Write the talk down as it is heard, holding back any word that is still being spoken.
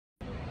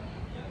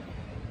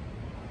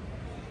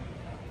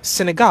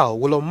Senegal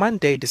will on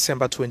Monday,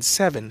 December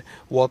 27,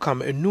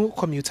 welcome a new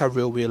commuter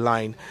railway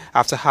line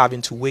after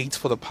having to wait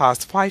for the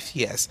past 5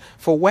 years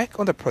for work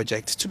on the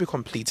project to be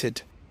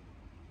completed.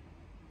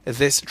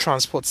 This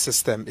transport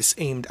system is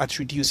aimed at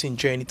reducing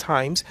journey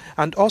times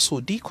and also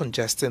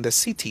decongesting the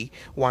city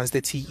once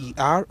the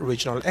TER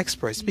Regional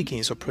Express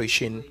begins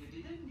operation.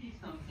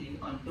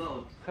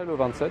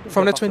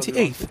 From the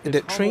 28th, the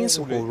trains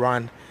will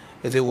run.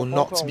 They will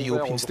not be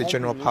open to the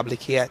general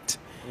public yet.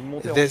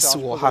 This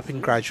will happen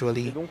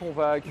gradually.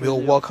 We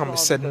will welcome a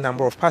certain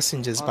number of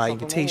passengers by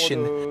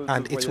invitation,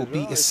 and it will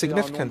be a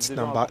significant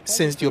number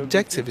since the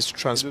objective is to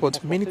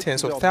transport many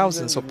tens of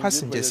thousands of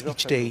passengers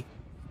each day.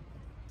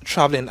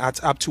 Traveling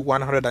at up to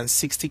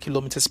 160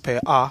 kilometers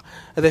per hour,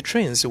 the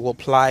trains will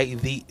ply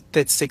the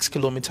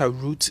 36-kilometer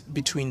route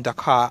between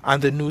Dakar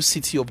and the new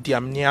city of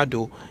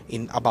Diamniadio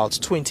in about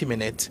 20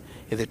 minutes.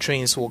 The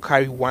trains will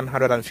carry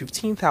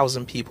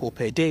 115,000 people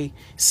per day,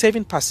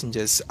 saving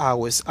passengers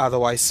hours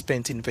otherwise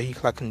spent in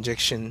vehicular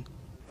congestion.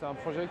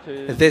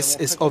 This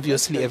is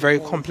obviously a very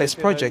complex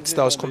project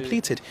that was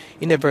completed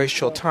in a very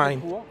short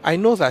time. I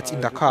know that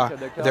in Dakar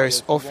there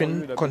is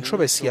often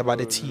controversy about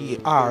the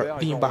TER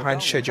being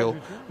behind schedule,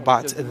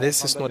 but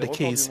this is not the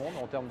case.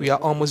 We are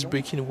almost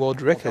breaking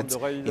world records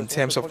in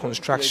terms of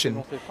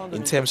construction,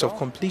 in terms of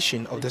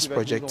completion of this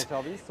project.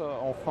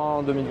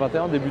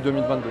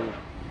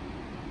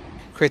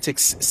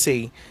 Critics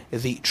say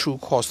the true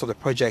cost of the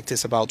project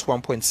is about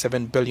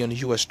 $1.7 billion.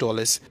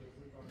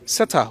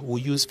 SETA will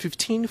use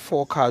 15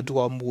 four-car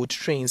dual-mode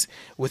trains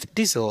with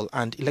diesel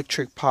and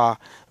electric power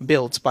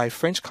built by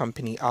French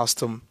company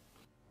Alstom.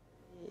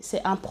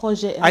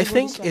 I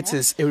think it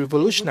is a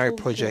revolutionary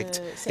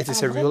project. It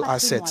is a real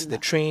asset. The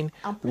train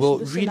will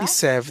really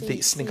serve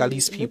the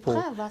Senegalese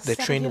people. The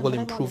train will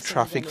improve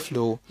traffic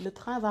flow.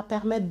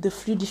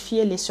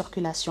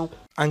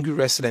 Angry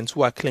residents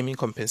who are claiming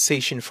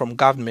compensation from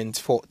government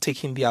for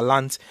taking their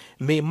land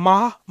may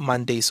mar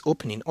Monday's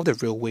opening of the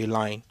railway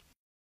line.